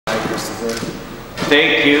Christopher.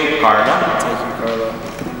 Take you, Carla. Take you, Carla.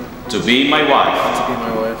 To be my wife. To be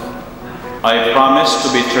my wife. I promise to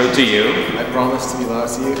be true to you. I promise to be loyal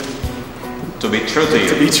to you. To be true to you.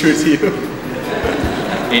 To be true to you.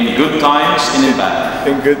 In good times and in bad.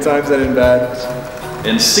 In good times and in bad.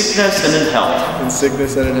 In sickness and in health. In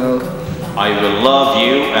sickness and in health. I will love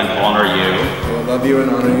you and honor you. I will love you and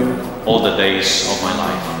honor you. All the days of my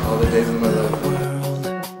life. All the days of my life.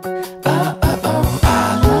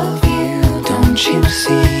 I love you, don't you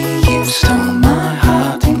see? You stole my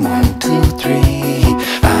heart in 1, 2, 3.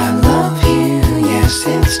 I love you, yes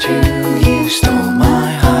it's true. You stole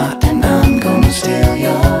my heart and I'm gonna steal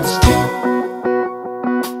yours too.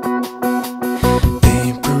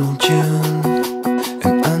 April, June,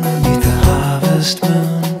 and underneath the harvest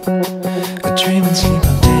moon, I dream and sleep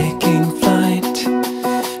of taking flight,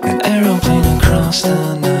 an aeroplane across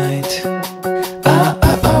the night. I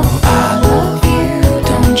love you,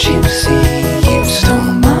 don't you see? You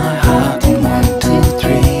stole my heart in 1, 2,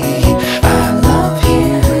 3. I love you,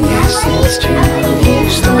 yes it's true. You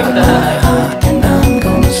stole my heart and I'm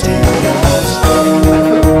gonna steal yours.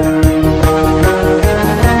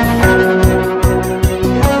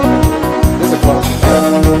 This is a classic.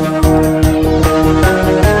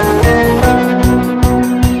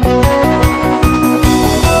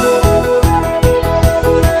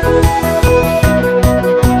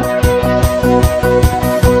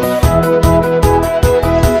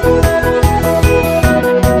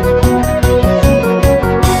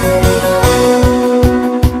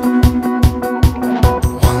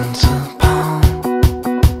 Once upon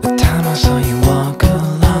a time I saw you walk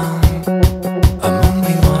along among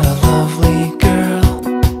me, what a lovely girl.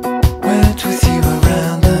 Went with you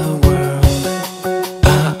around the world.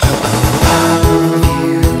 I love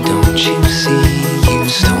you, don't you see? You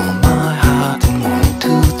stole my heart in 1,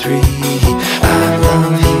 2, 3. I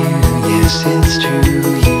love you, yes it's true.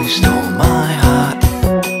 You stole my heart.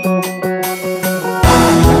 I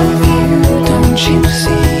love you, don't you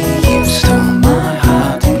see? You stole my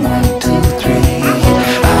heart in 1, 2, 3.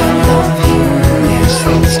 I love you, yes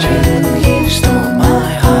it's true. You stole my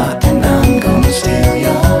heart and I'm gonna steal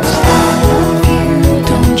yours. I love you,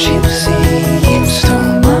 don't you see? You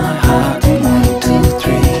stole my heart in 1, 2,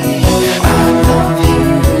 3. I love you,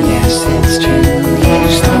 yes it's true. You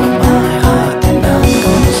stole my heart and I'm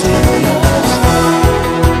gonna steal yours.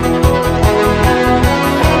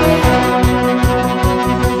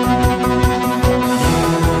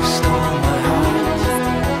 You stole my heart.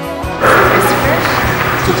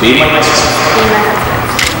 To be my husband.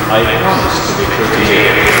 I promise to be true to you.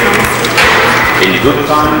 In good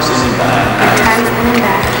times and in bad.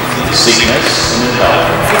 In sickness and in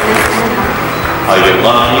health. I will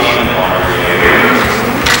love you and honor you.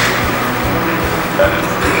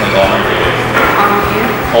 And honor you.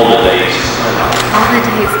 All the days of my life.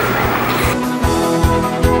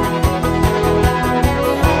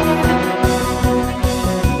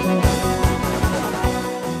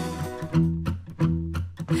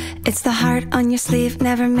 It's the heart on your sleeve,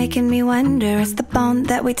 never making me wonder. It's the bone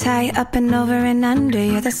that we tie up and over and under.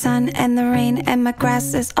 You're the sun and the rain, and my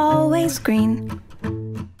grass is always green.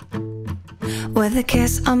 With a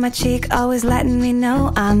kiss on my cheek, always letting me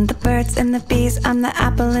know I'm the birds and the bees, I'm the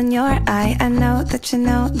apple in your eye. I know that you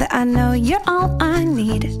know that I know you're all I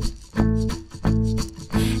need.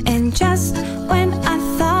 And just when I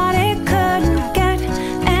thought it couldn't get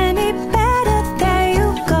any better, there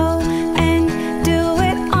you go and do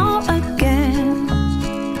it all again.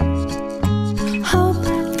 Hope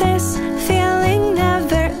this feeling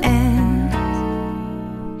never ends,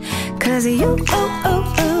 'cause you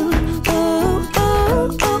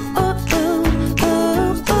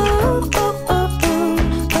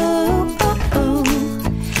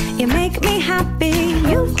you make me happy.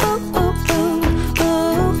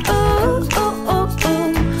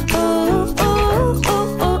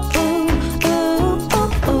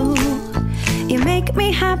 You make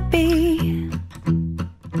me happy.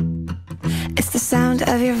 It's the sound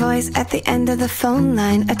of your voice at the end of the phone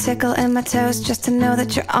line, a tickle in my toes just to know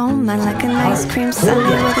that you're all mine, like an ice cream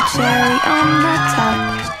sundae with a cherry on the top.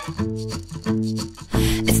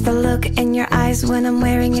 It's the look in your eyes when I'm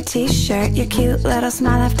wearing your t-shirt, your cute little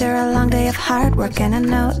smile after a long day of hard work, and I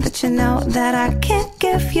know that you know that I can't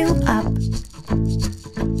give you up.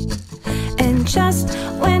 And just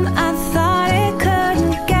when I thought it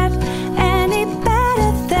couldn't get any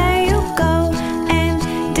better, there you go and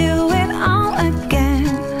do it all again.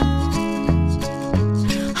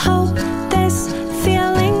 Hope this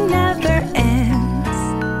feeling never ends,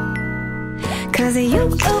 'cause you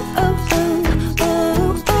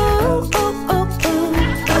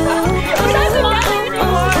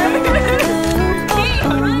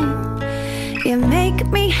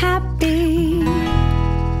happy.